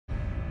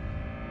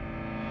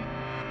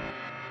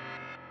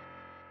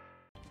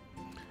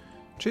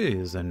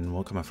Cheers and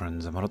welcome my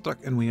friends, I'm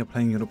Drak and we are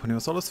playing Europa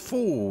Universalis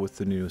 4 with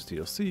the newest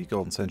DLC,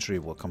 Golden Century.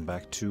 Welcome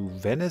back to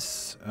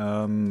Venice,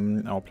 our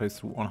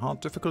playthrough on hard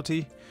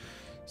difficulty.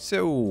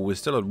 So, we're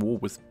still at war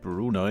with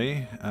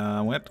Brunei.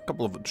 We had a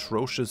couple of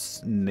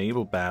atrocious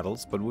naval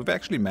battles, but we've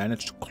actually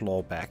managed to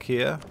claw back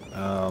here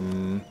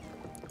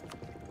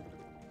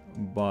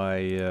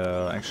by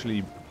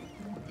actually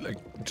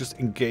just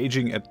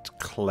engaging at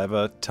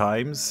clever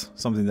times,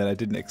 something that I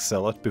didn't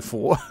excel at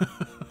before.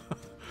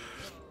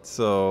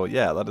 So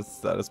yeah, that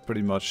is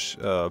pretty much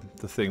the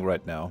thing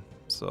right now.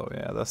 So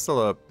yeah, there's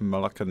still a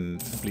Moroccan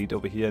fleet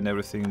over here and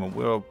everything, but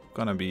we're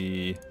gonna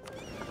be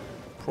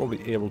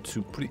probably able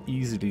to pretty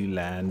easily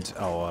land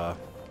our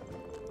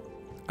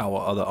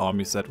other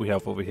armies that we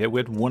have over here. We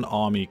had one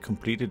army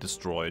completely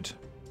destroyed,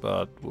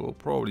 but we'll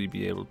probably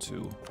be able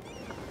to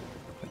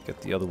get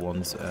the other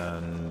ones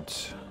and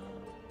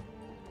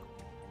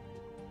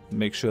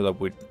make sure that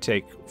we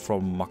take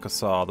from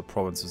Makassar the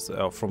provinces,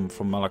 from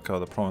Malacca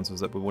the provinces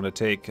that we want to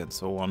take, and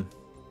so on.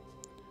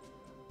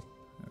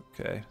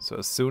 Okay, so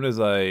as soon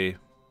as I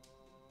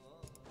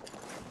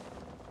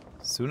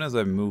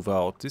move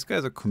out, these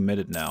guys are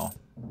committed now.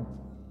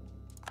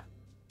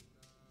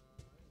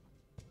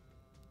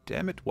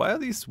 Damn it! Why are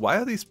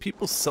these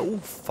people so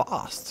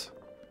fast?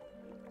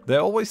 They're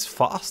always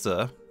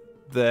faster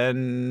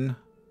than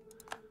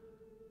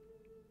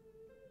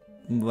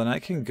I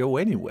can go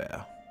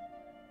anywhere.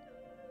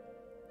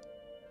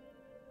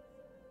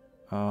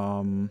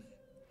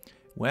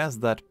 Where's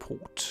that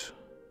port?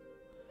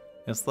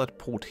 Is that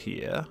port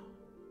here?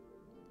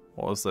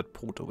 Or is that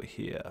port over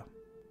here?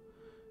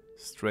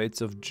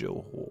 Straits of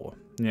Johor.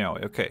 Yeah,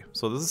 okay.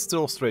 So this is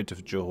still Strait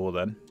of Johor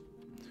then.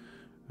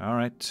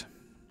 Alright.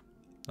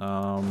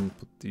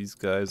 Put these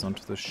guys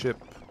onto the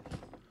ship.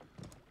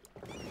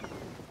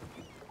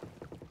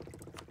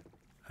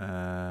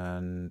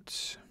 And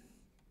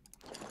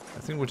I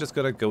think we're just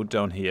gonna go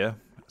down here,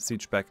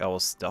 siege back our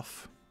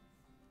stuff.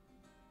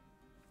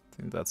 I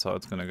think that's how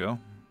it's gonna go.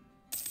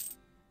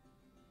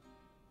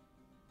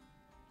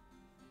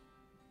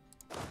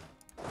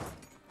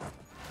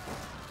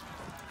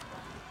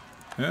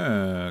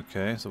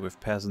 Okay, so we have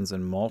peasants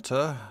in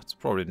Malta. It's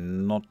probably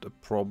not a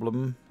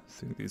problem. I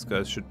think these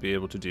guys should be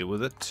able to deal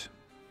with it.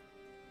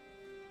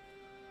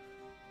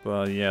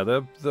 But yeah,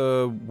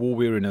 the war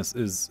weariness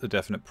is a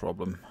definite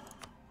problem.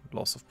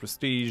 Loss of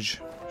prestige,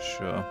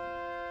 sure.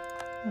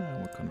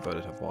 We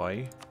converted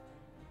Hawaii.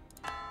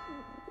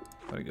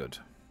 Very good.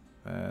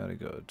 Very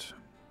good.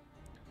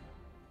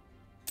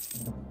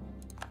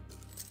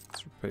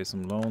 Let's repay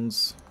some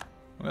loans.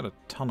 We got a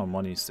ton of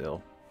money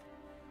still.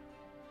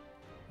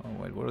 Oh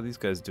wait, what are these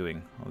guys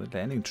doing? Are they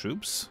landing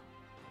troops?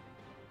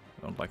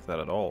 I don't like that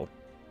at all.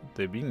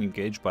 They're being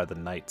engaged by the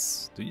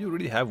knights. Do you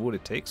really have what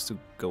it takes to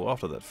go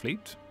after that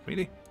fleet?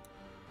 Really?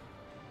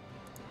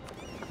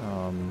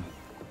 I mean,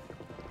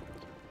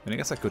 I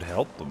guess I could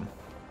help them.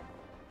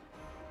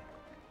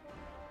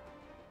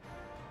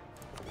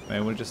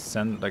 Maybe we'll just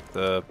send like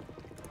the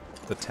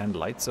 10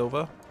 lights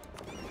over.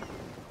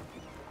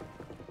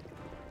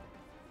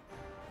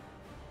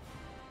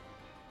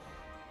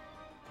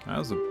 That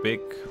was a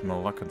big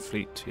Moroccan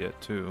fleet here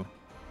too.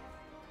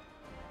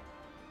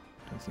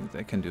 Don't think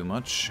they can do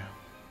much.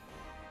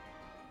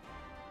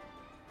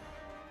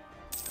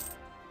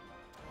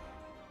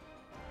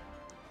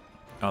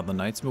 Are the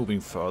knights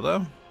moving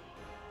further?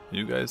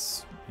 You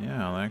guys, yeah,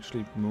 they're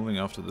actually moving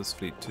after this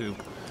fleet too.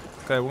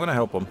 Okay, we're gonna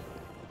help them.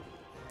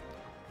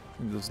 I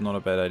think this is not a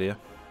bad idea.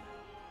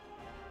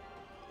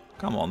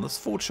 Come on, this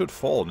fort should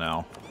fall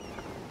now.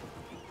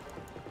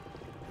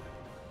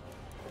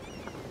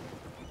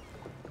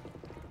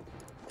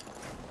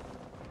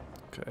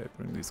 Okay,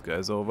 bring these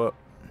guys over.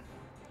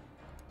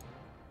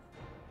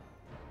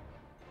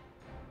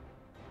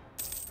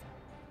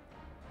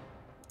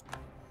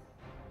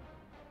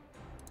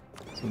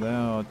 So there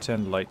are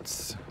 10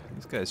 lights.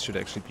 These guys should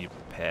actually be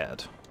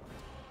prepared.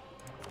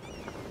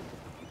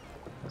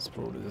 That's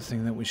probably the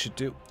thing that we should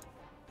do.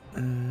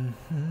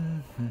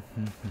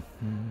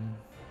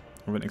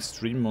 Of an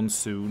extreme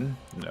monsoon?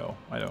 No,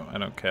 I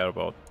don't care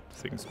about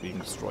things being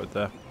destroyed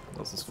there.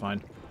 This is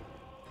fine.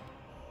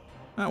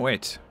 Ah,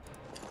 wait.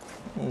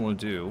 What we'll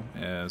do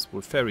is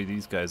we'll ferry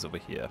these guys over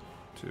here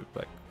to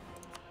like.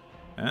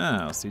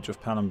 Ah, Siege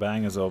of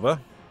Palembang is over.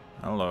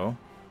 Hello.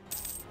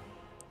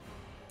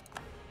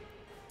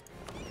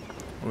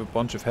 With a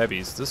bunch of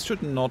heavies. This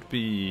should not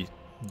be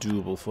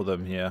doable for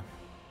them here.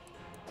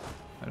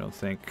 I don't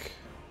think.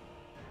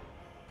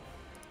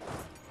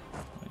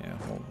 Yeah,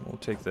 we'll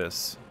take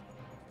this.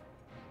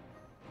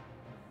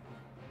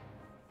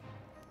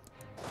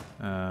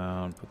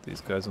 And put these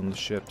guys on the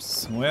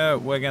ships.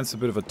 We're against a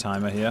bit of a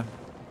timer here.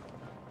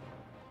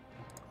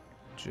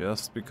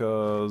 Just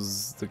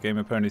because the game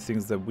apparently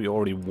thinks that we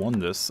already won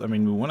this. I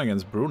mean, we won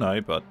against Brunei,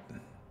 but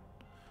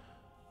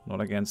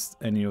not against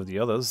any of the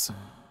others.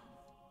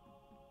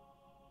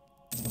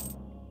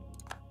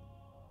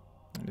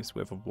 At least we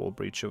have a wall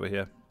breach over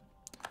here.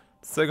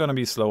 It's still gonna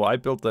be slow. I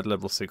built that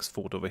level 6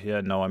 fort over here,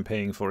 and now I'm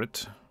paying for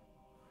it.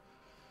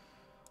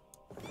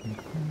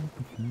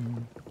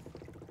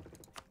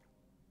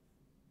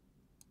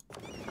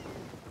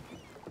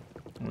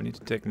 We need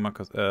to take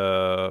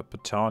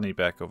Patani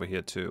back over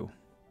here too.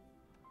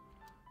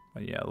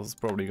 But yeah, this is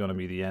probably gonna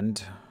be the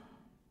end.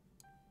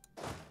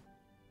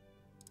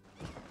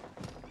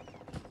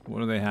 What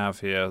do they have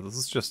here? This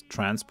is just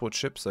transport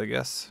ships, I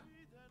guess.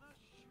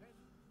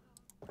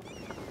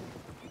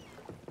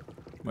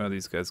 Where are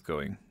these guys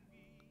going?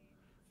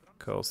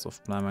 Coast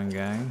of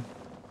Flamangang.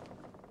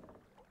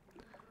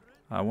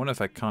 I wonder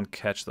if I can't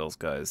catch those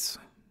guys.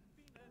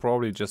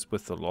 Probably just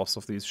with the loss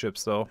of these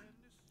ships, though.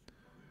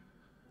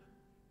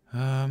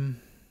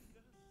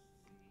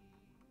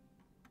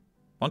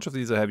 Bunch of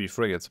these are heavy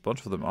frigates, a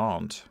bunch of them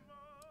aren't.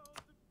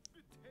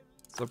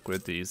 Let's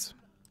upgrade these.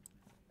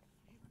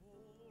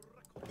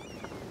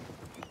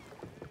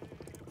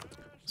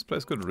 This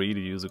place could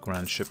really use a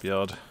grand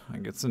shipyard.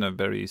 Like, it's in a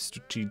very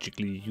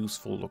strategically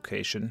useful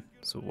location,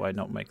 so why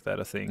not make that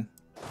a thing?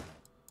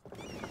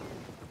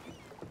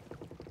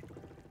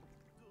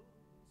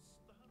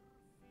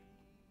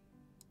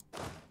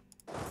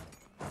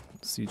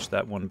 Siege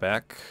that one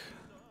back.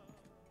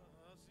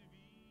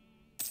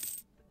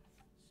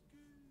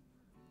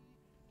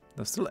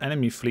 There's still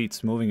enemy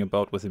fleets moving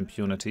about with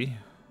impunity.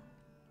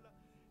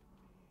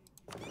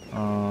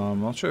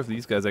 I'm not sure if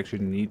these guys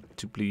actually need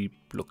to be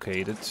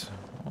blockaded.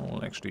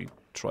 I'll actually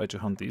try to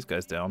hunt these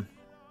guys down.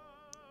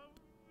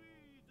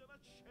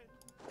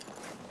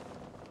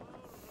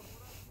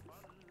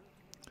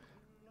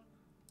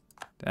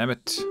 Damn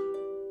it.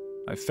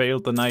 I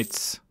failed the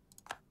knights.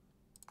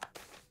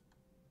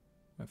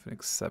 I have an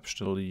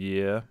exceptional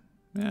year.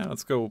 Yeah,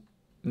 let's go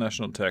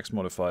national tax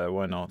modifier,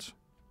 why not?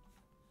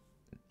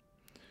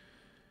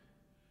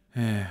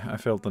 I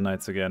failed the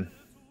knights again.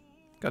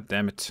 God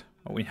damn it.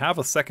 Well, we have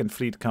a second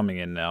fleet coming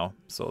in now,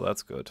 so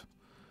that's good.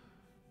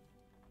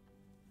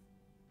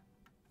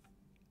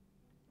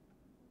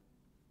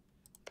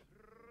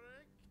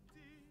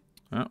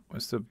 Oh, we're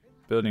still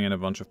building in a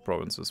bunch of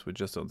provinces, we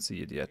just don't see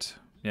it yet.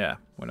 Yeah,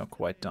 we're not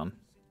quite done.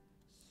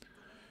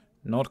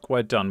 Not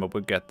quite done, but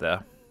we'll get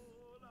there.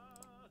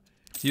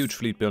 Huge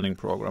fleet building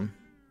program.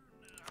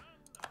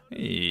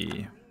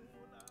 Hey.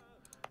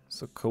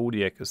 So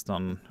Kodiak is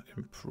done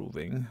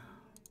improving.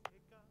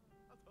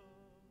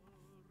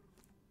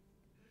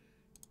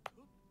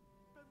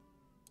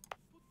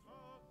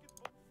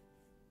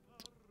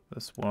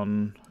 This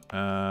one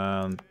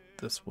and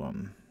this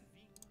one.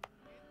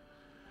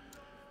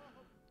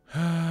 We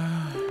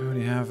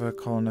already have a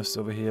colonist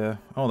over here.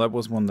 Oh, that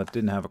was one that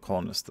didn't have a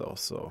colonist though,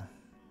 so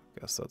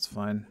I guess that's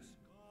fine.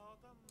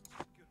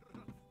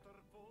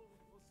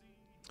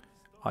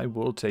 I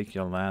will take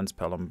your lands,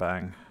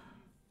 Palembang.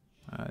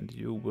 And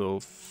you will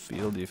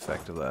feel the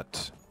effect of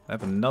that. I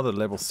have another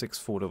level 6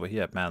 fort over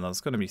here. Man, that's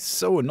going to be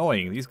so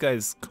annoying. These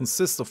guys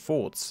consist of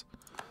forts.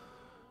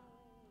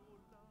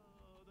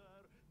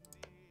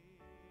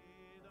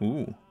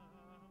 Ooh.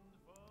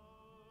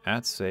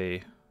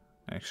 Adsay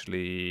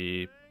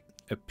actually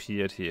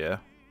appeared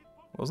here.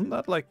 Wasn't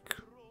that like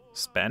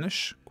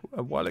Spanish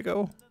a while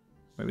ago?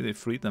 Maybe they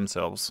freed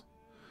themselves.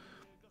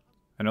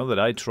 I know that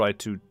I tried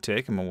to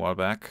take him a while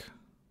back.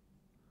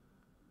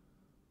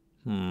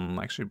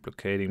 Actually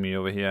blockading me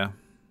over here.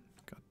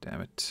 God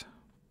damn it.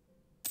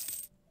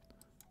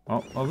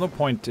 Well, there's no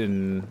point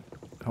in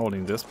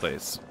holding this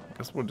place. I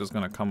guess we're just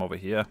gonna come over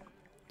here.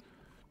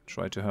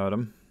 Try to hurt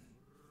him.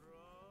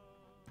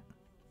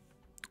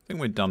 I think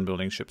we're done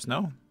building ships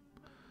now.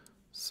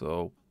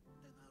 So,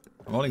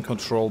 I'm holding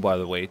control, by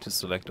the way, to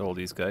select all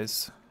these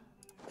guys.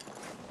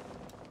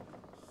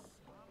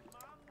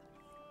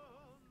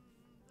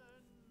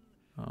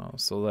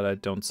 So that I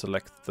don't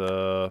select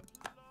the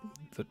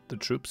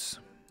troops.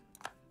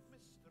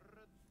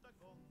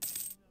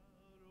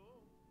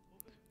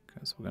 Okay,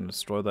 so we're gonna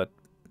destroy that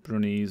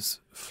Brunese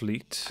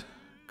fleet.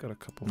 Got a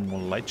couple more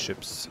light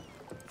ships.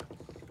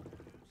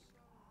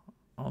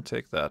 I'll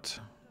take that.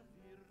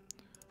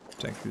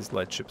 Take these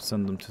light ships,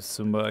 send them to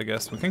Sumba, I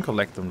guess. We can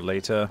collect them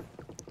later.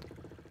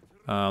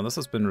 This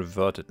has been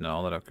reverted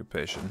now, that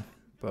occupation.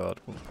 But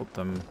we'll put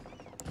them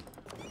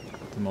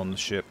on the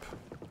ship.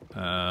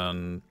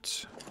 And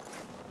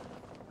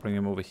bring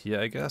him over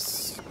here, I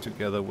guess,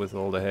 together with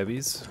all the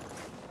heavies.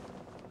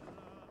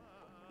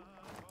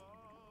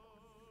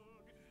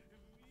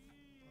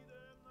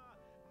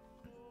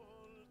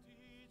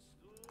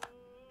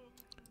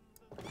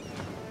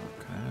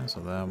 Okay, so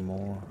there are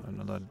more,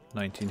 another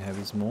 19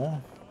 heavies more.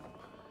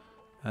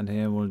 And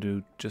here we'll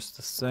do just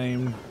the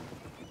same.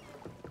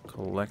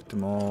 Collect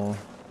them all.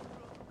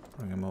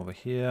 Bring them over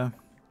here.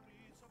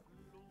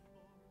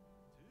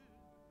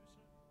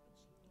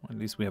 At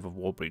least we have a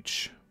wall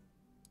breach.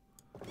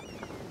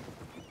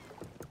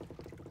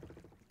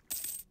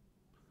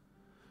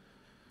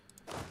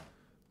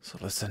 So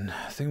listen,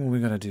 I think what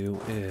we're gonna do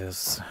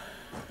is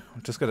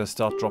we're just gonna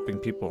start dropping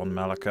people on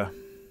Malacca.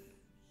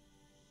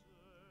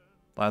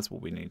 That's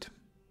what we need.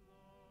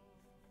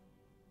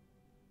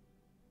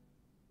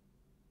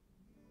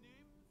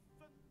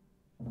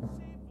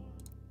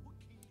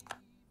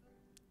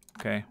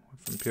 Okay,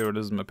 with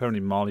imperialism, apparently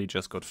Mali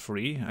just got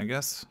free, I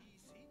guess.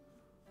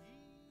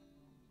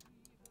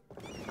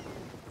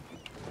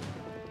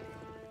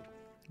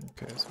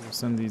 Okay, so we'll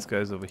send these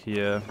guys over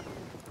here.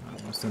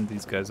 We'll send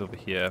these guys over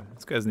here.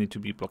 These guys need to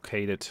be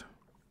blockaded.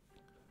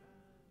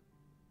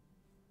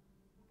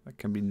 There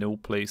can be no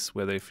place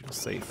where they feel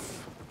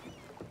safe.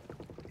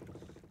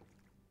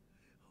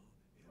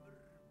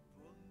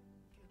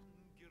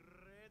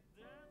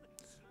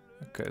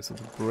 Okay, so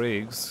the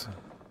brigs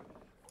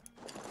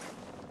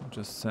I'll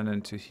just send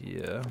into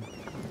here.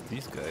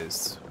 These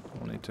guys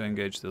will need to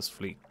engage this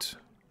fleet.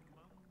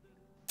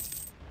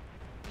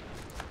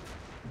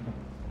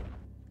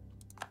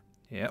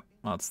 Yep,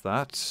 that's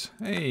that.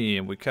 Hey,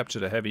 we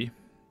captured a heavy,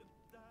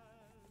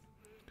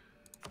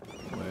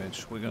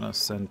 which we're gonna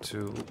send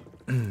to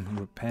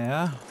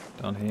repair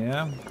down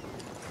here.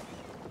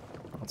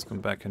 Let's come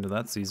back into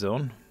that sea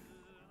zone.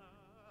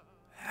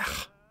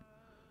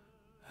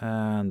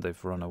 And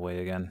they've run away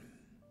again.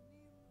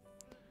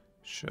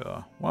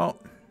 Sure. Well,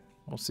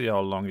 we'll see how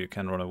long you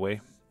can run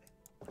away.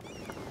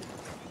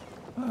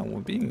 Oh,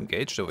 we're being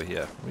engaged over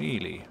here.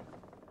 Really?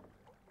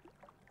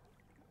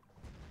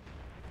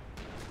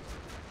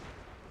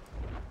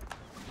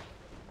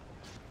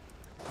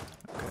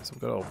 Okay, so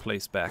we've got our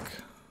place back.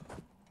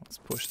 Let's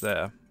push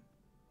there.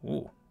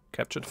 Ooh,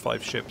 captured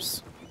 5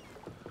 ships.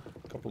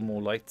 A couple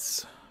more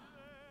lights.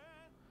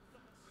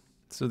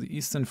 So the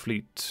Eastern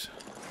Fleet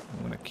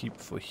I'm gonna keep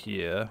for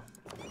here.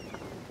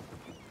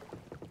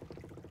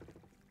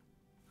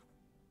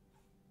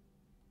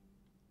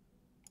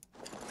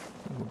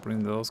 We'll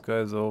bring those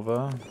guys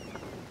over.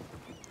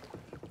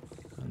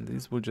 And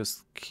these will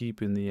just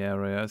keep in the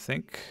area, I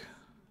think.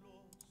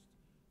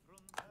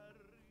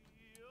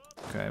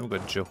 Okay, we've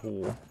got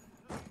Johor.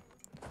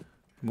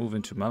 Move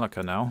into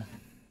Malacca now.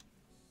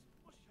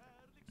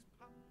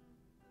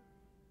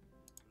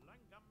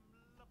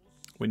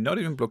 We're not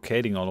even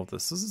blockading all of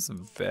this. This is a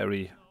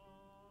very...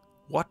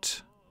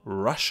 What?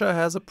 Russia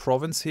has a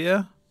province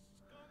here?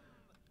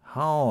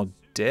 How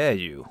dare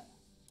you?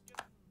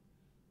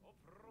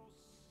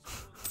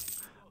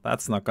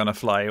 That's not gonna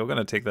fly. We're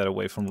gonna take that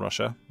away from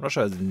Russia.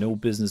 Russia has no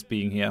business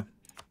being here.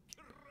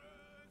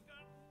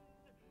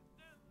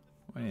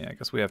 Well, yeah, I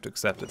guess we have to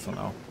accept it for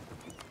now.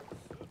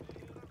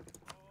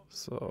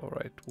 So,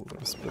 right, we're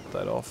gonna split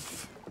that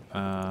off.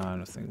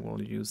 And I think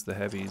we'll use the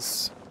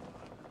heavies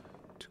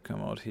to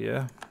come out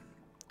here.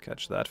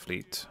 Catch that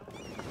fleet.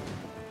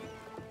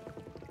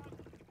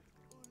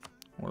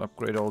 We'll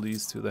upgrade all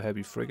these to the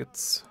heavy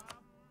frigates.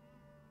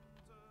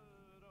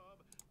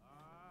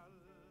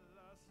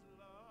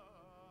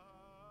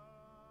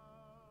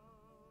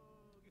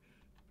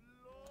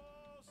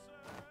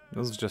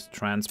 This is just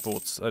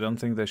transports. I don't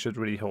think they should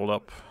really hold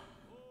up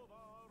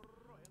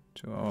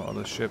to our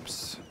other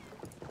ships.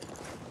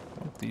 I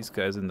want these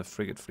guys in the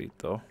frigate fleet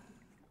though.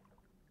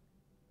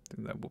 I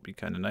think that would be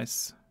kind of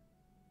nice.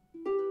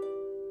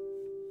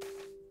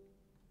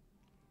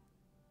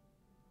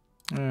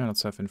 Yeah,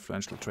 let's have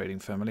influential trading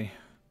family.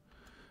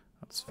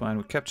 That's fine.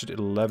 We captured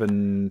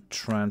 11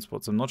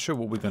 transports. I'm not sure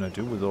what we're gonna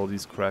do with all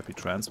these crappy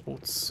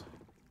transports.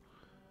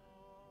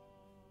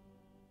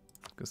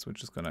 Guess we're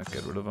just gonna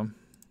get rid of them.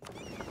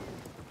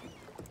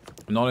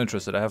 I'm not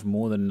interested. I have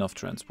more than enough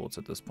transports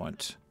at this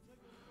point.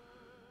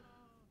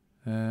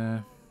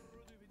 These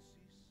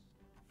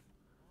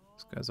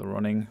guys are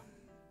running.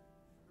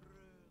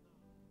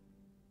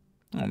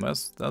 Oh,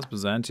 that's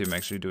Byzantium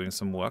actually doing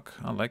some work.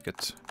 I like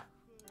it.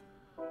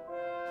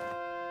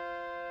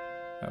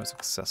 That was a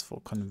successful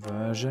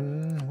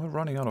conversion. We're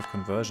running out of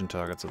conversion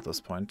targets at this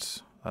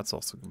point. That's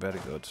also very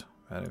good.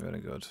 Very, very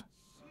good.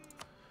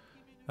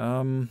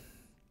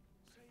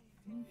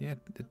 Yeah,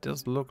 it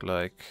does look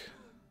like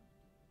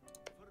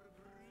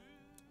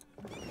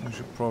I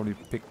should probably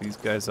pick these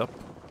guys up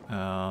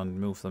and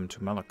move them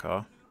to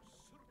Malacca.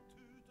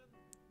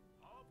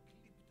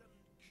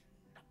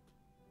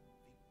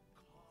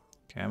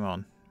 Come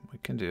on, we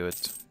can do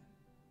it.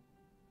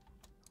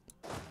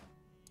 Put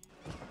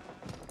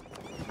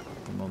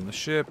them on the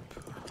ship.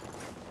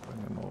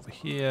 Bring them over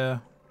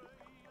here.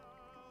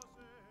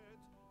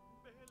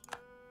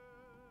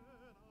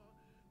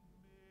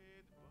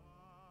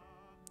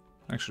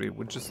 Actually,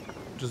 we'll just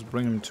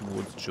bring them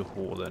towards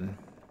Johor then.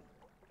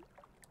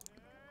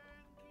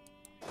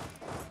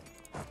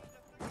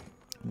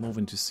 Move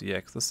into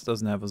CX. This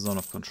doesn't have a zone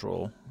of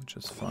control, which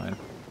is fine.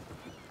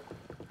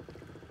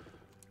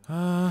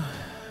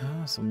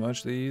 So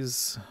merge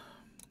these.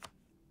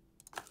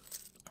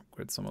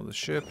 Upgrade some of the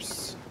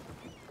ships.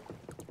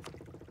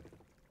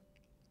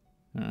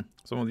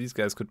 Some of these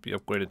guys could be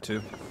upgraded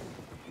too.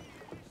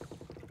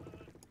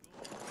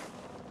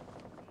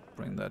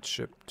 Bring that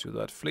ship to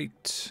that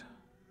fleet.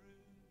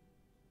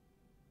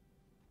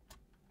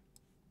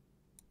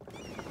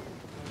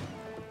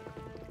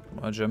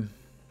 Merge them.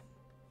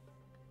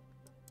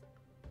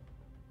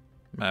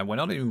 Man, we're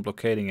not even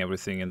blockading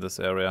everything in this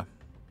area.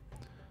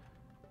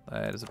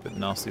 That is a bit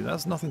nasty.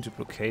 There's nothing to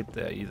blockade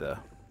there either.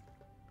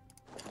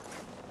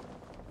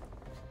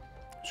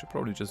 Should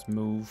probably just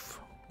move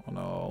on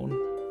our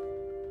own.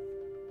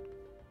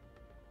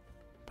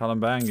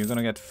 Palembang, you're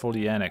gonna get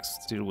fully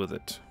annexed. Deal with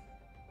it.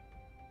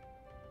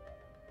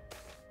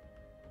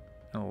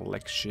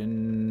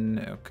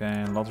 Election.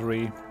 Okay,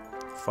 lottery.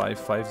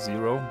 550.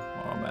 Oh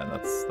man,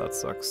 that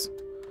sucks.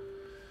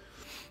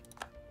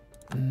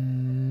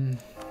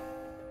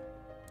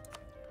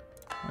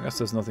 I guess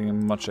there's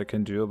nothing much I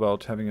can do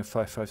about having a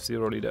 550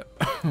 leader.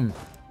 We'll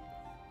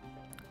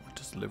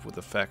just live with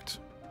the fact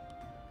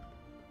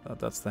that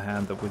that's the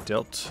hand that we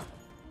dealt.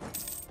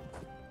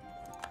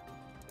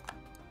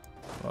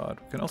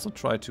 But we can also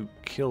try to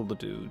kill the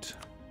dude,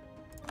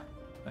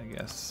 I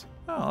guess.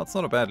 Oh, that's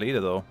not a bad leader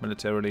though,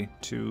 militarily.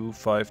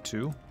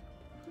 252.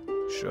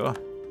 Sure.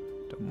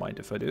 Don't mind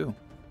if I do.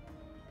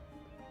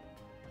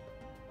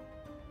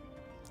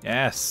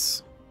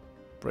 Yes!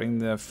 Bring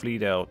the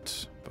fleet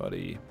out,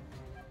 buddy.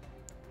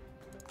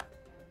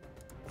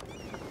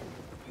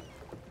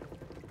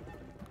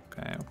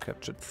 Okay, I've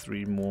captured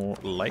 3 more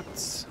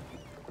lights.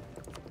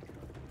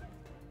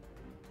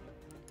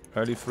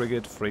 Early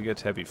frigate,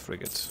 frigate, heavy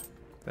frigate.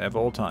 They have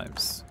all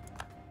times.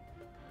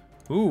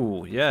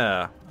 Ooh,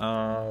 yeah.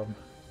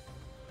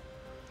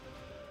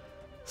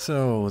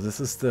 So, this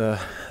is the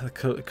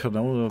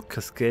Colonial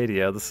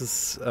Cascadia. This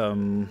is,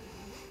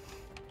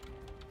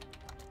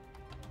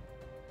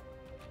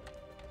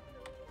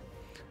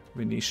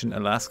 Venetian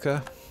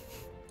Alaska.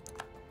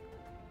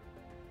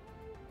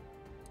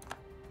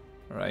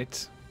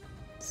 Right.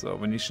 So,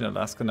 Venetian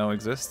Alaska now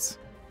exists,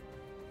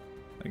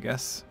 I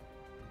guess.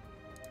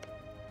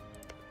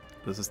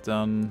 This is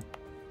done.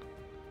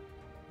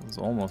 This is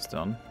almost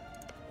done.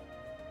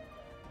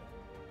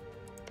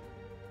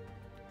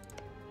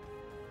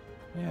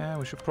 Yeah,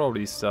 we should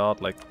probably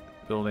start like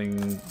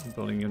building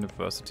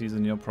universities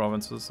in your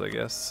provinces, I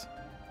guess.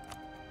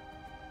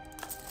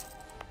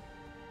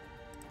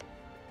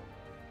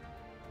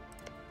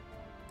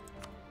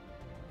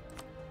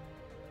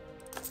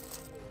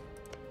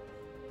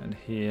 And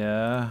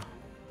here, I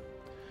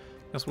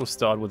guess we'll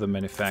start with a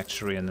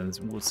manufactory, and then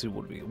we'll see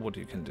what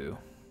you can do.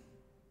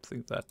 I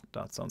think that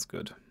sounds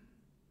good.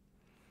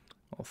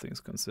 All things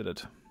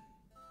considered.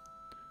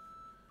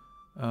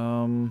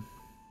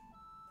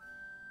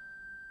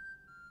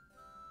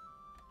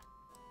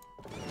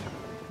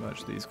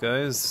 Merge these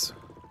guys.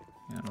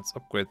 Yeah, let's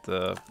upgrade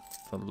the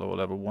lower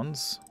level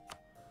ones.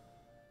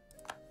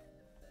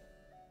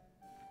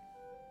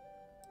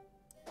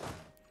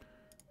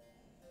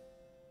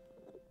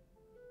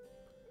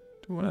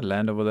 Do we want to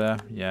land over there?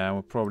 Yeah,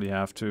 we'll probably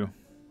have to.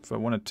 If I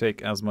want to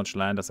take as much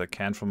land as I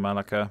can from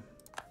Malacca,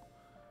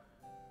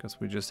 because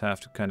we just have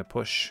to kind of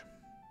push.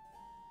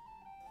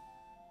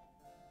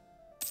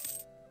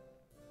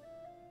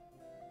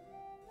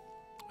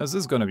 This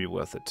is going to be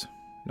worth it.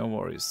 No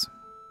worries.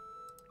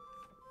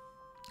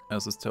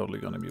 This is totally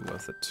going to be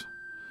worth it.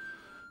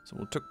 So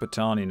we'll take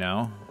Patani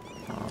now.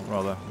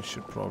 Rather, we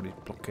should probably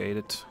blockade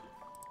it.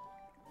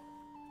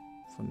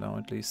 For now,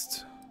 at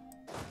least.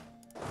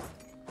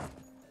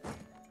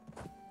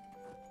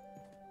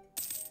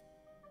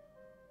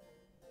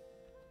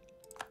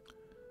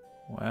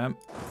 Wham.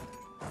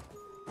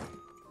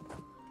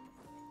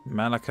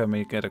 Malacca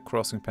may get a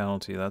crossing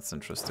penalty. That's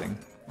interesting.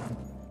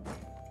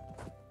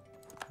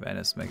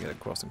 Venice may get a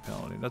crossing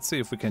penalty. Let's see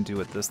if we can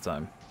do it this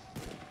time.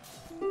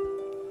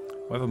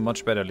 We have a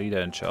much better leader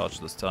in charge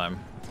this time.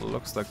 It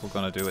looks like we're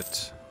gonna do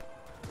it.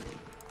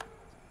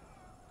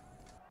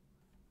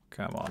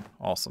 Come on.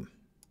 Awesome.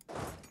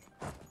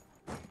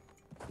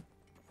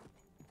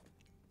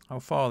 How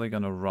far are they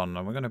gonna run?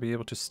 Are we gonna be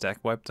able to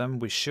stack wipe them?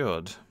 We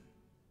should.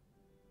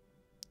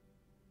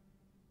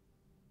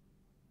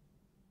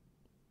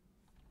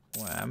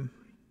 Wham.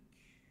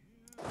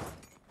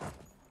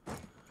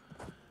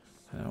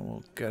 And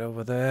we'll get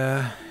over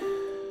there.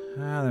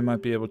 They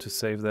might be able to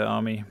save their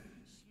army.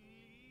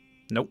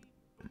 Nope.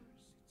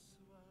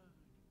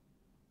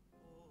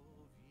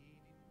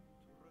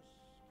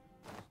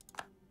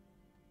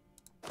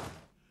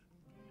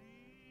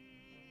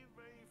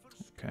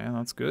 Okay,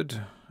 that's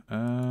good.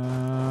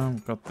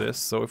 We've got this.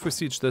 So if we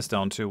siege this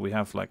down too, we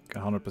have like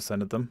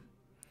 100% of them.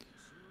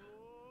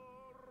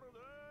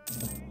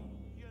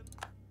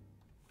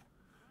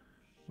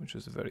 Which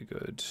is very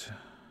good.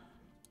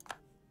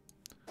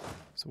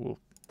 So we'll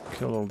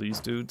kill all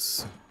these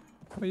dudes.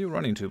 Where are you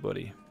running to,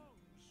 buddy?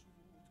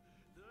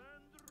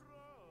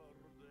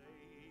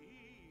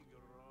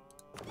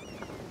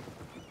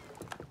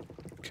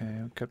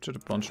 Okay, we captured a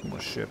bunch more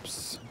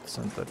ships.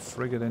 Send that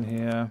frigate in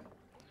here.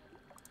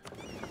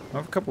 I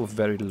have a couple of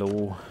very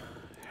low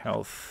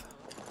health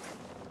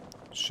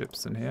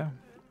ships in here.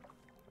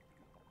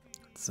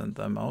 Send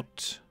them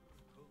out.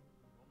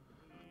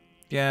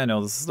 Yeah,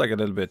 no, this is like a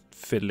little bit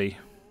fiddly.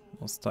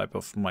 This type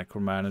of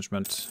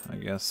micromanagement, I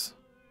guess.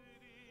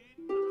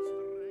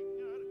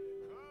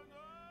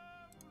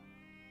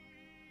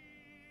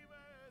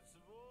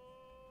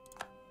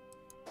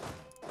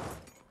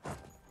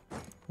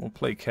 We'll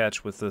play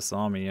catch with this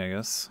army, I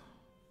guess.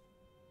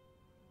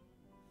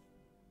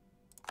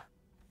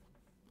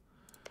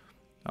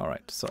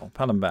 Alright, so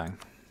Palembang.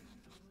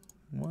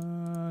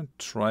 We'll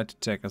try to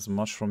take as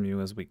much from you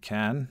as we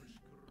can.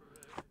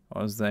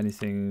 Or is there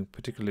anything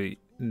particularly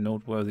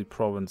noteworthy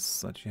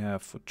province that you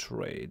have for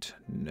trade?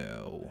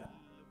 No.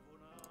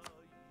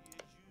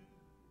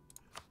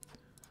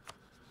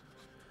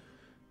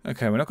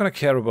 Okay, we're not going to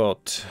care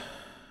about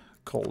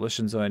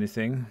coalitions or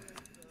anything.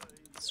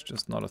 It's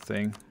just not a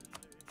thing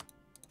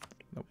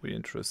that we're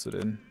interested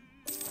in.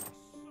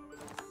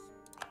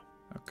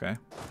 Okay.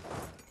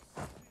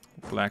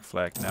 Black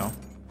flag now.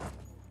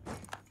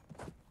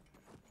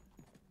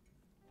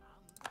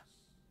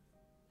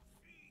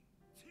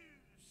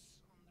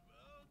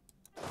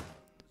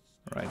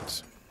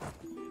 Right.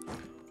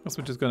 Guess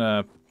we're just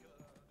gonna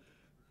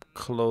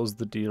close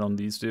the deal on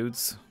these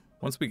dudes.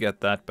 Once we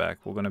get that back,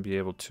 we're gonna be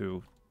able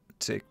to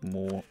take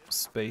more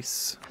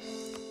space.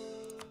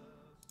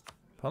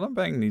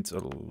 Palembang needs a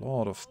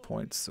lot of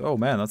points. Oh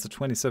man, that's a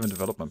 27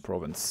 development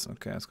province.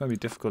 Okay, it's gonna be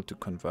difficult to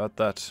convert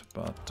that,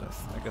 but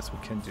I guess we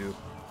can do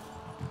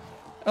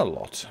a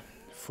lot.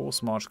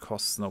 Force march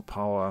costs no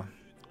power.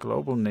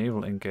 Global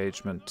naval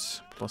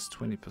engagement plus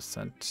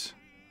 20%.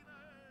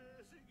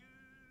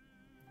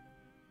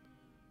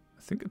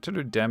 I think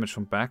artillery damage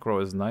from back row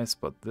is nice,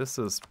 but this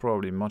is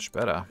probably much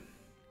better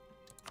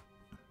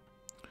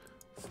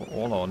for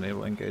all our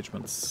naval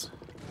engagements.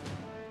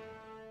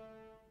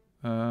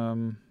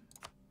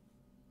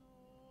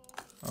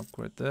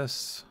 Upgrade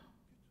this.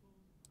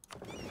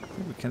 I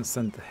think we can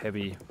send the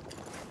heavy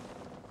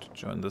to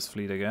join this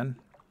fleet again.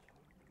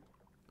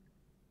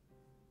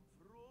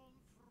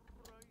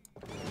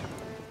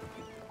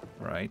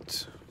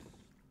 Right.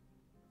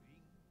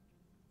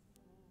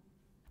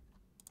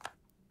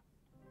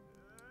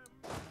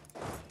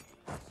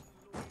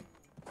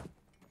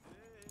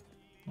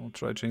 I'll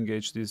try to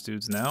engage these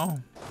dudes now.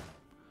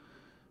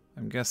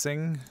 I'm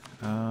guessing.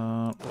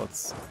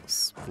 Let's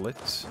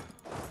split.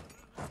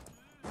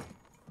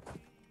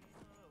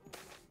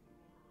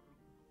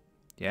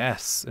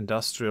 Yes,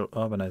 industrial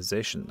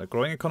urbanization. The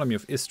growing economy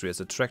of Istria is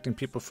attracting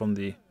people from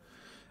the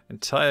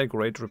entire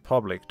Great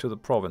Republic to the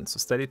province. A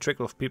steady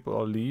trickle of people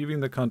are leaving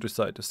the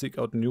countryside to seek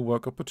out new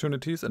work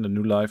opportunities and a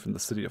new life in the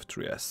city of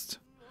Trieste.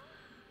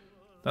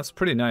 That's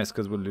pretty nice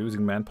because we're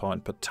losing manpower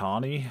in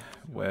Patani,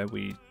 where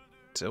we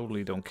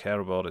totally don't care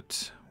about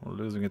it. We're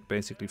losing it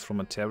basically from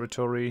a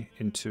territory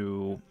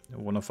into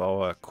one of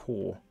our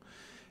core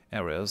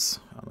areas.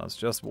 And that's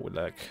just what we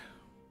like.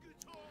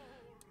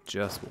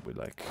 Just what we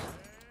like.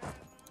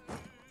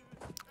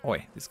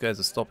 Oi, these guys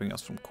are stopping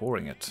us from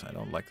coring it. I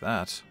don't like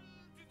that.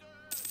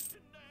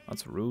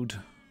 That's rude.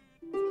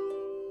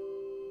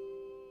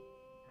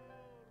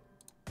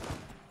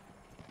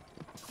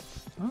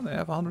 Oh, they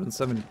have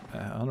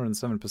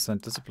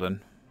 107%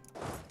 discipline.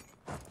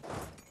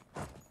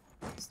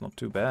 It's not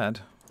too bad.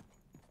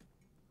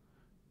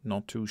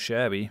 Not too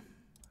shabby.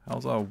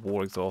 How's our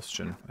war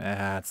exhaustion?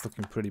 Ah, it's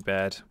looking pretty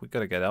bad. We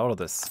gotta get out of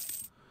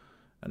this.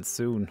 And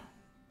soon.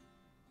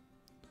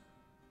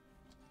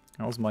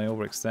 How's my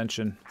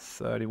overextension?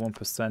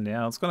 31%.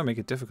 Yeah, it's gonna make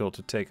it difficult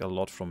to take a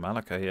lot from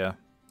Malacca here.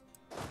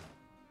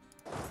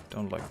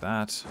 Don't like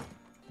that.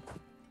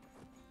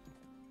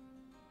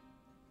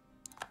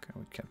 Okay,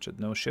 we captured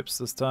no ships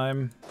this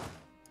time.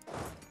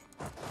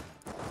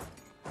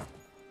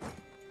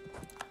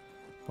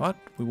 But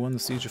we won the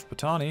siege of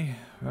Patani.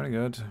 Very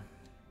good.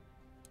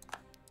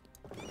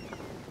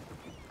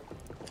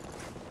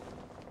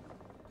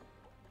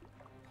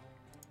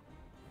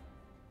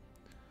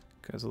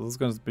 Okay, so this is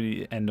going to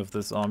be the end of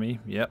this army.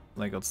 Yep,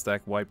 they got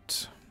stack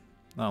wiped.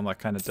 That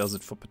kind of does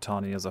it for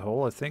Patani as a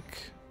whole, I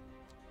think.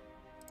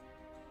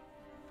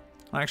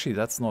 Actually,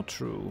 that's not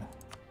true.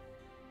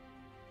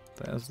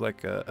 There's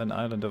like an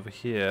island over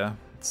here.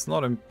 It's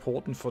not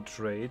important for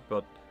trade,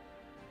 but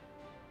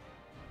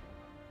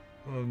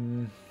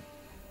we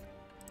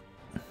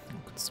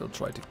could still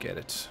try to get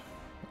it.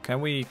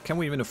 Can we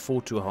even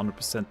afford to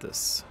 100%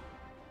 this?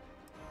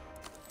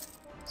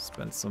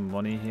 Spend some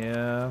money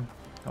here.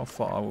 How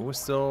far are we? We're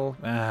still...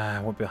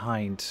 we're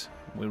behind.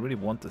 We really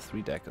want the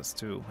 3-deckers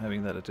too.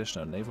 Having that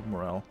additional naval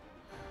morale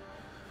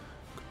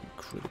could be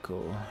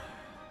critical.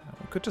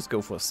 We could just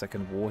go for a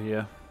second war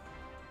here.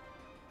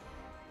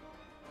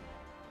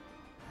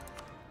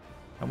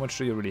 How much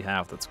do you really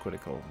have that's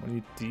critical? We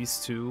need these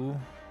two.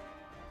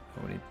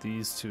 We need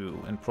these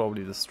two. And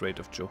probably the Strait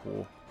of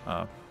Johor.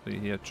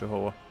 Here,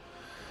 Johor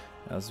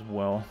as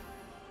well.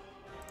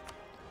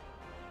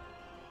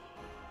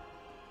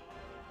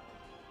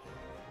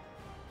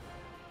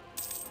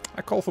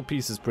 A call for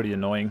peace is pretty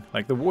annoying.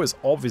 Like, the war is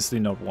obviously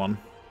not won.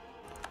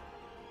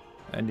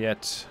 And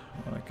yet,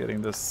 we're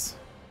getting this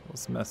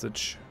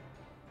message.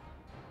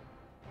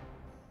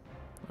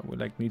 We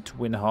like need to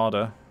win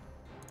harder.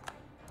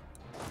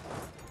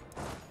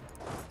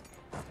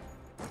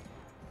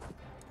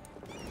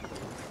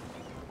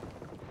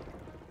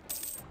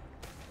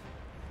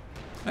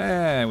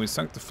 And we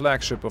sunk the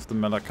flagship of the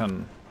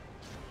Malaccan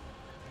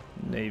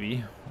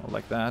Navy. I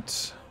like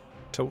that.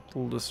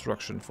 Total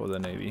destruction for the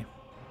Navy.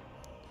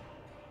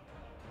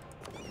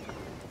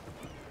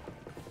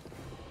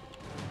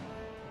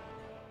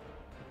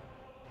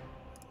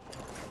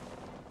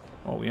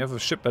 Oh, we have a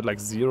ship at like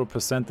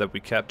 0% that we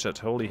captured.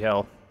 Holy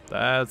hell.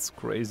 That's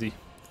crazy.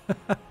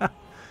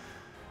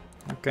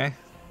 Okay.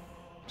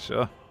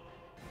 Sure.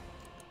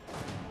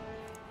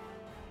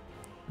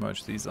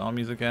 Merge these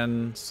armies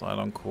again.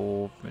 Cylon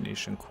Corps,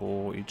 Venetian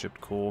Corps, Egypt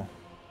Corps.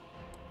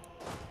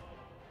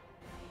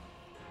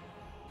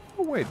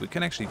 Oh wait, we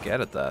can actually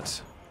get at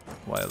that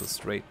via the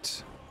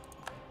strait.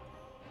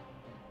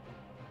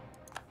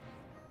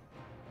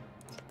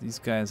 These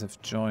guys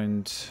have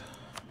joined...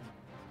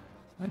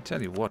 I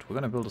tell you what, we're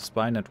gonna build a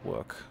spy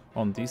network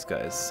on these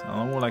guys. And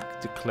I will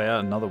like declare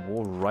another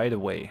war right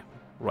away.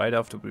 Right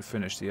after we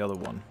finish the other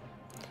one.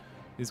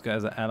 These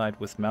guys are allied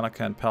with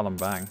Malacca and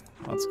Palembang.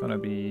 That's gonna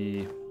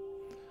be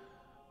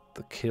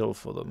the kill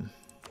for them.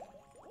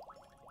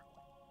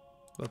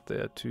 But they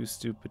are too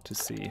stupid to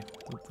see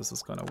that this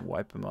is gonna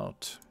wipe them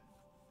out.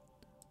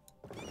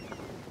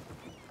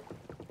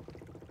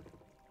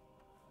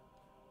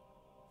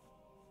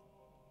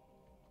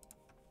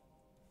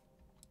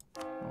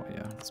 Oh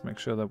yeah, let's make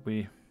sure that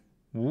we...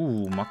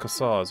 Ooh,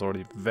 Makassar is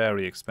already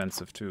very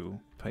expensive to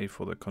pay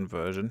for the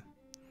conversion.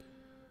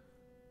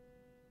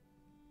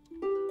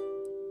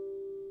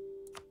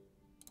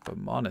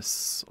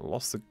 Bermanis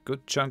lost a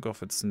good chunk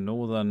of its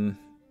northern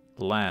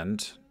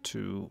land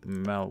to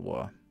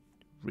Malwa.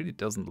 Really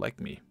doesn't like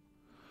me.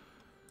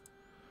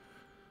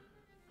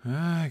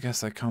 I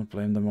guess I can't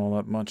blame them all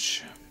that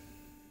much.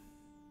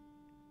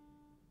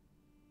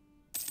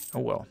 Oh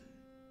well.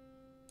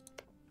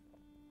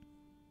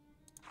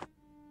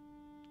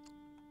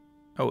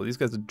 Oh, these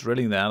guys are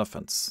drilling the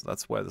elephants.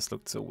 That's why this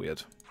looked so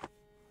weird.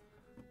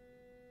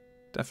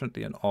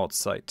 Definitely an odd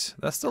sight.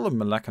 There's still a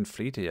Malaccan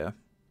fleet here.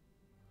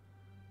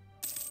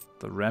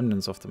 The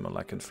remnants of the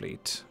Malaccan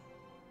fleet.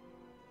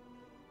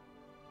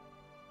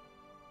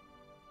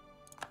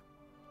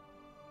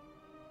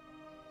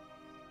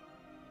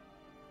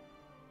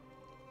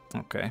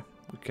 Okay,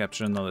 we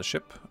captured another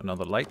ship,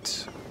 another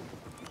light.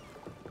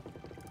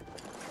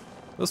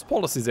 This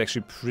policy is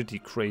actually pretty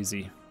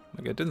crazy.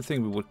 Like, I didn't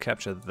think we would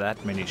capture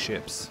that many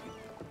ships.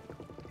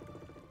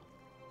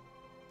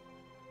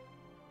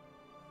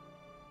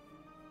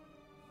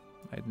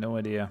 I had no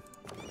idea.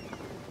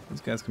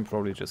 These guys can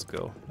probably just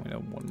go. We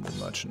don't want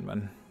more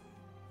merchantmen.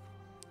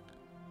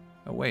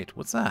 Oh wait,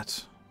 what's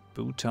that?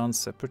 Bhutan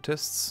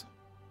separatists?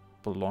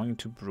 Belonging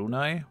to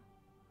Brunei?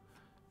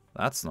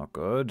 That's not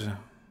good.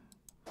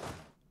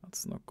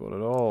 That's not good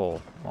at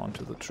all.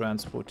 Onto the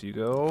transport you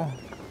go.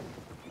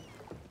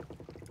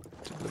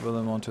 Deliver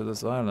them onto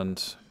this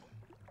island.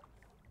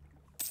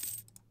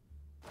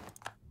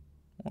 I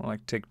want to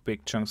like take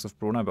big chunks of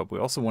Brunei, but we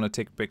also want to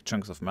take big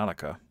chunks of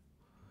Malacca.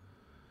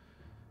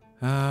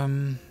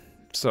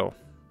 So,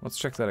 let's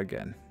check that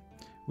again.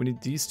 We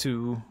need these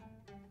two,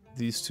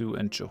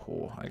 and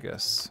Johor, I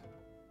guess.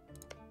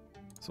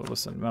 So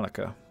listen,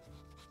 Malacca.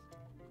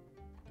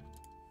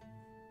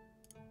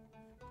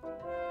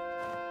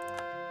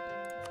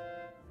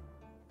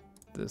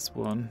 This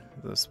one,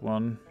 this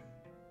one,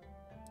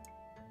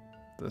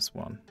 this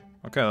one.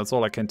 Okay, that's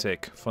all I can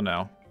take for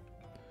now.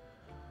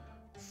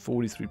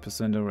 43%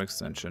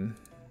 overextension.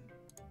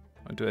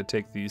 Or do I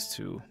take these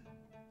two?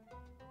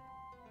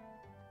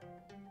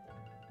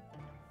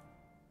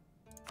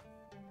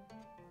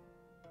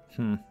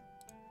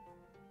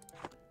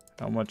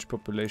 How much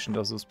population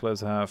does this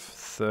place have?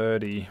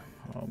 30.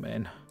 Oh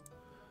man.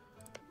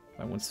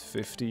 That one's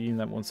 15,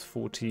 that one's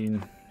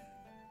 14.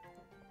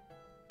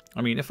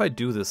 I mean, if I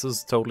do this, this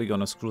is totally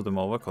gonna screw them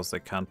over because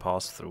they can't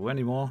pass through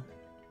anymore.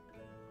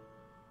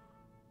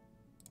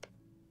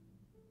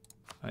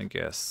 I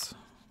guess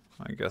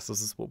this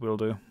is what we'll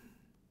do.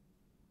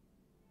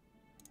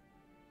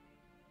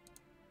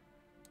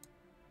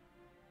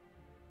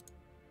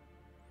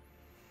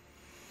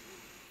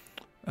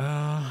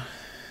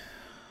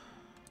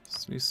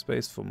 Leave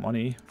space for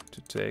money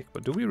to take,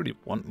 but do we really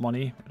want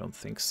money? I don't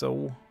think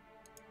so.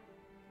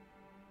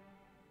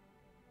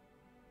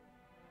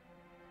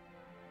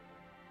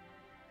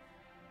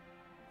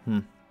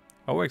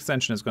 Our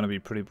extension is going to be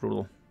pretty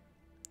brutal.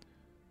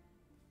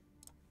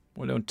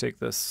 We don't take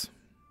this.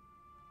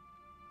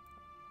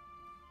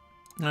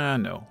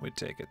 No, we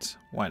take it.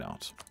 Why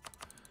not?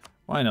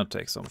 Why not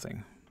take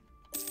something?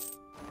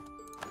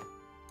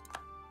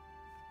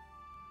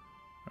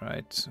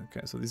 Right,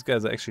 okay, so these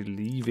guys are actually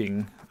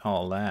leaving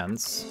our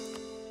lands.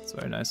 It's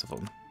very nice of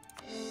them.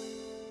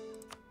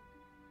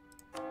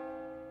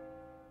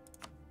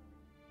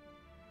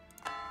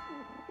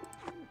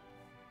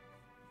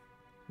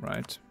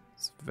 Right,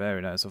 it's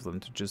very nice of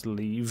them to just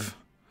leave.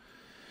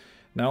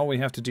 Now we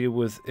have to deal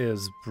with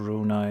is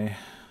Brunei.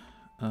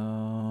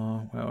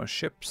 Where are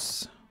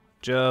ships?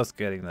 Just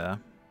getting there.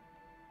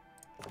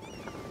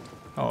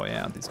 Oh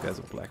yeah, these guys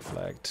are black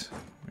flagged.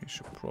 We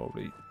should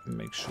probably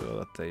make sure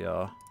that they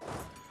are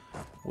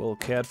well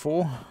cared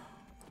for.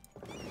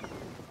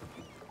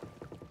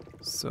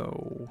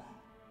 So,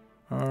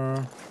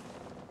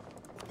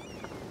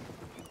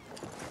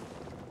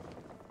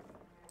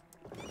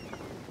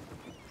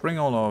 bring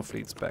all our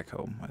fleets back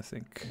home, I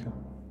think.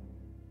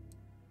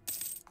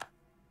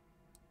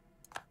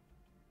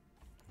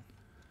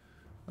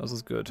 This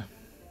is good.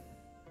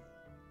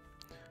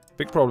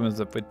 Big problem is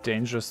that we're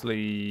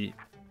dangerously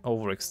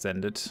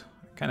overextended.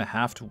 I kind of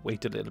have to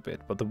wait a little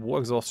bit, but the war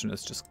exhaustion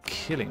is just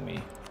killing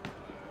me.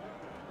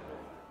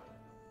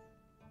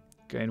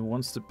 Gain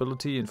 1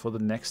 stability, and for the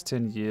next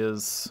 10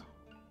 years,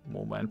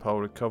 more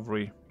manpower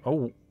recovery.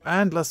 Oh,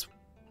 and less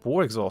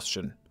war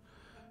exhaustion.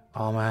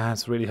 Oh man,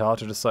 it's really hard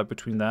to decide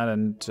between that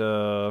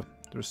and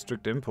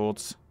restrict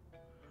imports.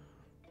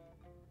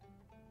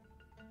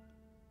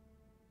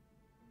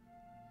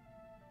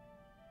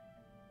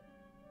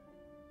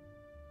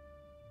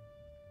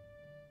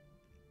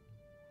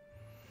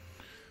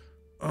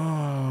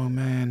 Oh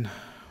man,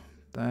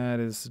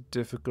 that is a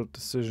difficult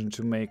decision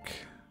to make.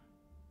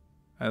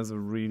 That's a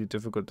really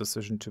difficult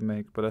decision to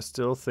make, but I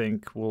still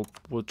think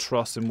we'll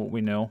trust in what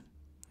we know.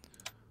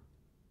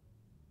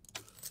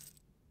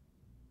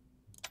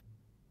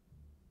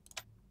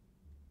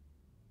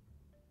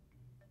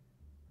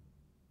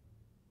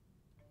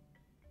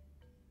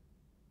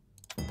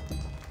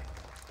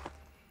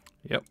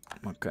 Yep.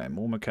 Okay,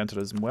 more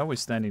mercantilism. Where are we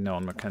standing now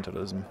on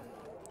mercantilism?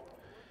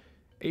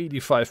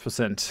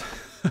 85%.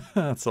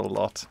 That's a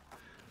lot.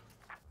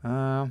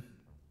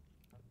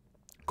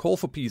 Call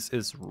for peace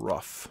is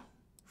rough,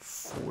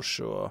 for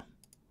sure.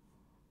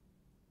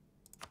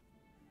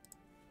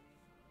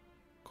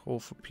 Call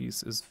for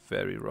peace is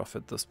very rough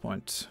at this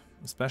point,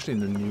 especially in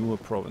the newer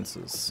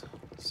provinces.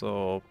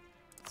 So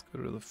let's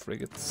get rid of the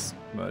frigates,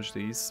 merge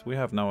these. We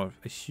have now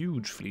a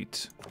huge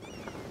fleet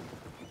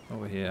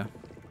over here.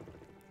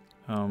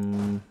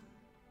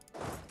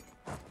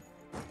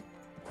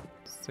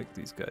 Let's take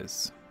these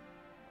guys.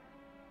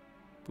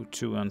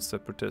 Butuan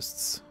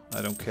separatists.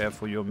 I don't care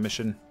for your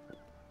mission.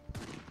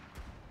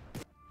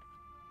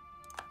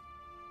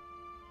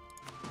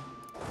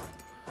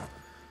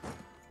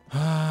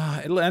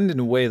 It'll end in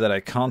a way that I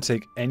can't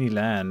take any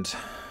land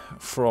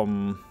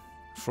from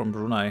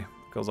Brunei,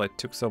 because I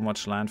took so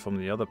much land from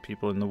the other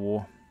people in the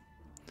war.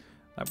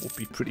 That would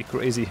be pretty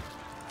crazy.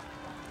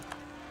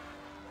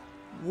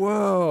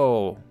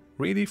 Whoa!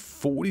 Really?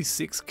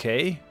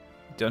 46k?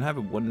 Don't have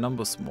it one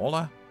number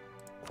smaller?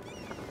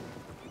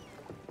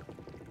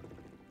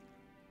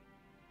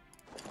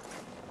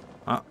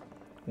 Ah,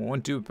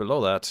 won't do it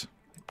below that.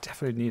 I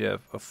definitely need a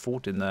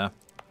fort in there.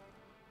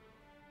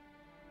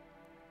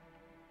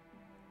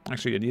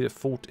 Actually, I need a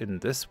fort in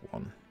this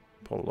one.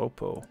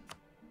 Polopo.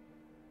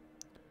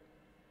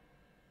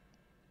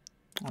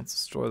 Let's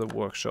destroy the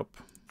workshop.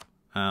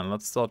 And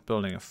let's start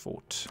building a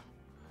fort.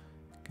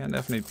 Can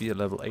definitely be a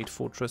level 8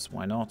 fortress,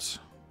 why not?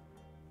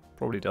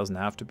 Probably doesn't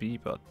have to be,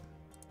 but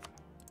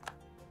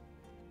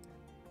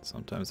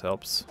sometimes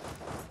helps.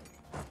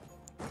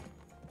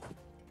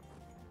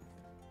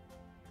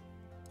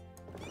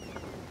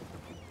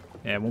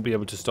 Yeah, I won't be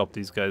able to stop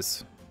these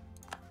guys.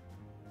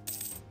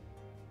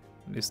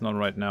 At least not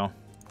right now.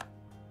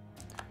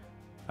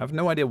 I have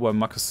no idea why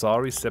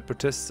Makassari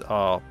separatists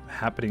are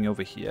happening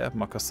over here.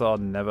 Makassar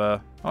never...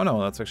 Oh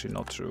no, that's actually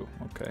not true.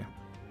 Okay,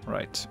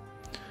 right.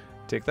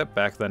 Take that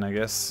back then, I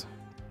guess.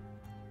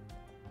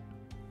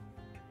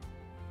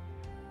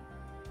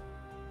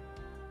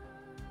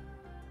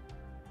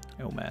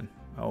 Oh man.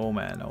 Oh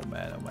man, oh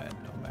man, oh man,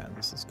 oh man.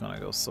 This is gonna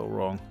go so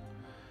wrong.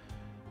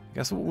 I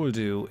guess what we'll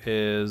do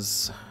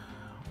is...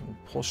 we'll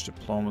push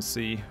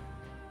diplomacy.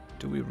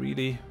 Do we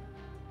really?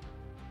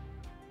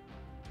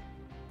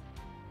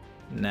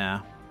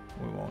 Nah,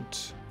 we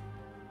won't.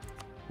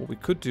 What we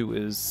could do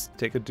is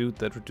take a dude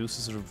that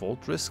reduces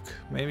revolt risk,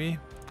 maybe?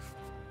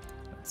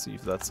 Let's see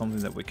if that's something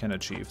that we can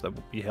achieve. That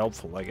would be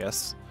helpful, I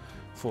guess,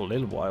 for a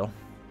little while.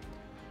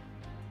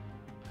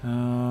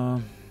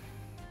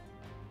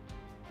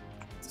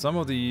 Some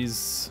of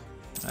these...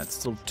 That's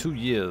still 2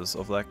 years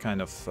of that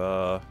kind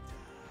of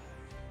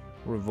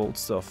revolt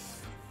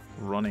stuff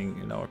running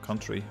in our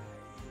country.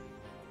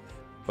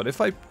 But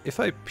if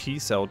I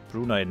peace out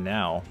Brunei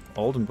now,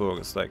 Oldenburg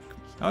is like...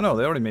 Oh no,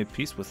 they already made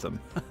peace with them.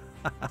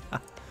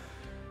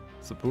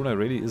 So Brunei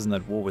really isn't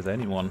at war with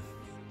anyone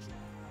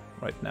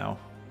right now.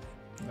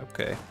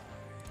 Okay.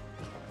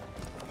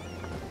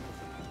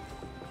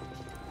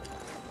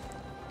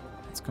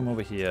 Let's come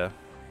over here.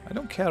 I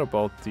don't care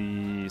about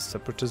the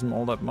separatism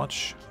all that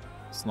much.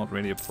 It's not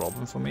really a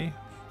problem for me.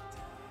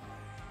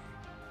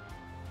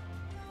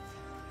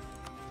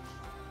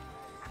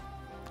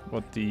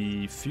 But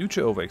the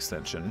future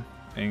overextension,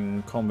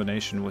 in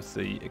combination with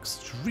the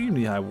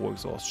extremely high war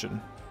exhaustion,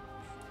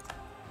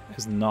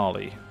 is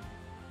gnarly.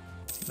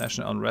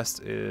 National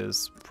unrest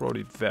is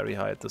probably very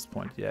high at this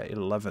point. Yeah,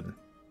 11.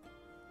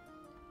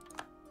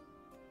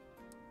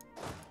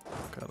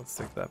 Okay, let's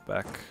take that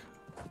back.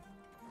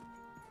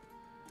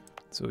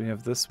 So we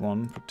have this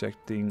one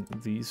protecting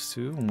these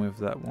two, and we have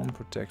that one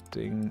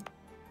protecting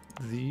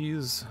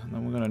these. And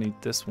then we're gonna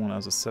need this one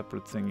as a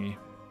separate thingy.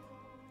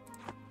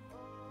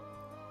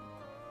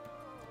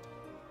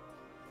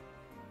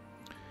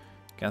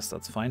 Guess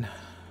that's fine.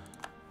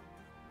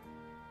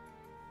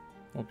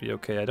 Will be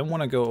okay. I don't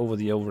want to go over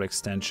the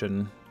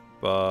overextension,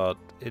 but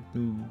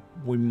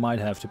we might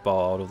have to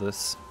bow out of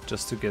this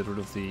just to get rid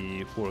of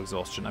the war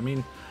exhaustion. I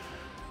mean,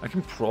 I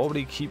can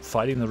probably keep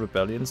fighting the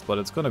rebellions, but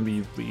it's going to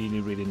be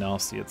really, really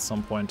nasty at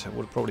some point. I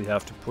would probably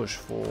have to push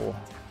for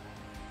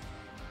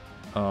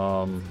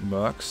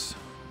mercs.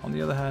 On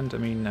the other hand, I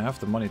mean, I have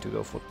the money to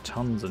go for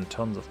tons and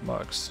tons of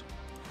mercs.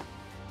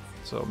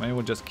 So maybe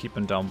we'll just keep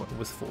him down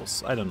with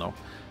force. I don't know.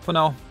 For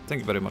now, thank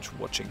you very much for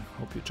watching.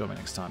 Hope you join me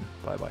next time.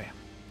 Bye bye.